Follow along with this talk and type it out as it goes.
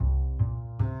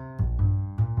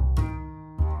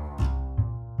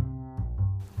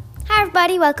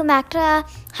everybody, welcome back to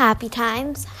Happy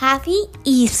Times. Happy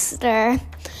Easter.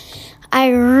 I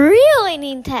really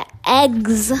need to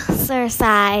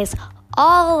exercise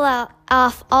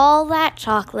off all that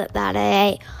chocolate that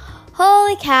I ate.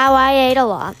 Holy cow, I ate a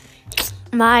lot.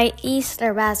 My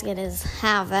Easter basket is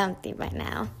half empty right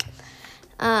now.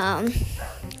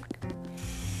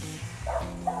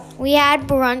 We had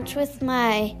brunch with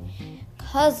my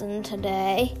cousin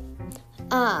today.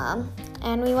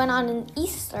 And we went on an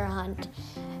Easter hunt.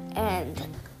 And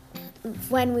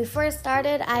when we first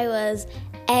started, I was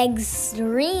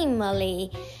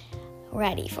extremely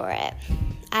ready for it.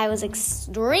 I was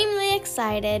extremely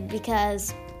excited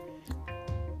because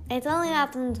it only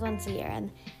happens once a year. And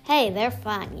hey, they're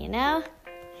fun, you know?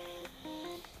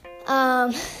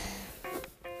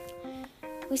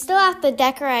 We still have to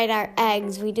decorate our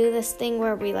eggs. We do this thing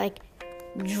where we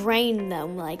drain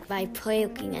them by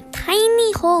poking a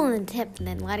tiny hole in the tip and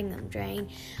then letting them drain.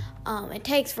 It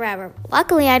takes forever.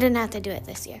 Luckily, I didn't have to do it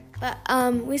this year. But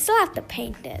we still have to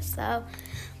paint it, so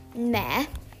meh.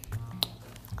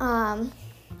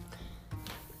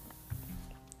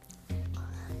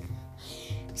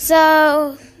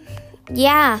 So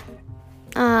yeah.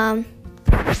 I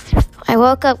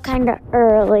woke up kind of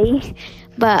early,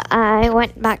 but I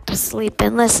went back to sleep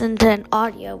and listened to an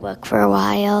audiobook for a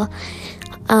while.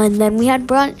 And then we had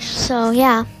brunch, so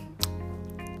yeah.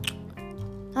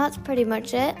 That's pretty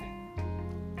much it.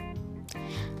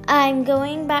 I'm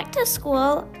going back to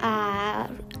school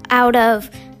out of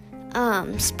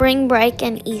spring break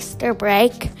and Easter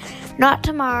break. Not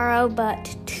tomorrow,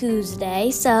 but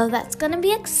Tuesday, so that's going to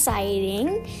be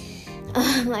exciting.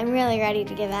 I'm really ready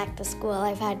to get back to school.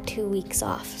 I've had 2 weeks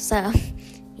off, so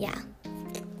yeah.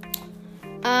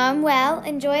 Well,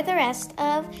 enjoy the rest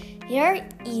of your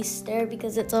Easter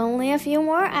because it's only a few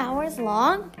more hours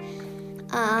long.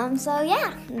 So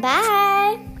yeah,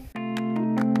 bye.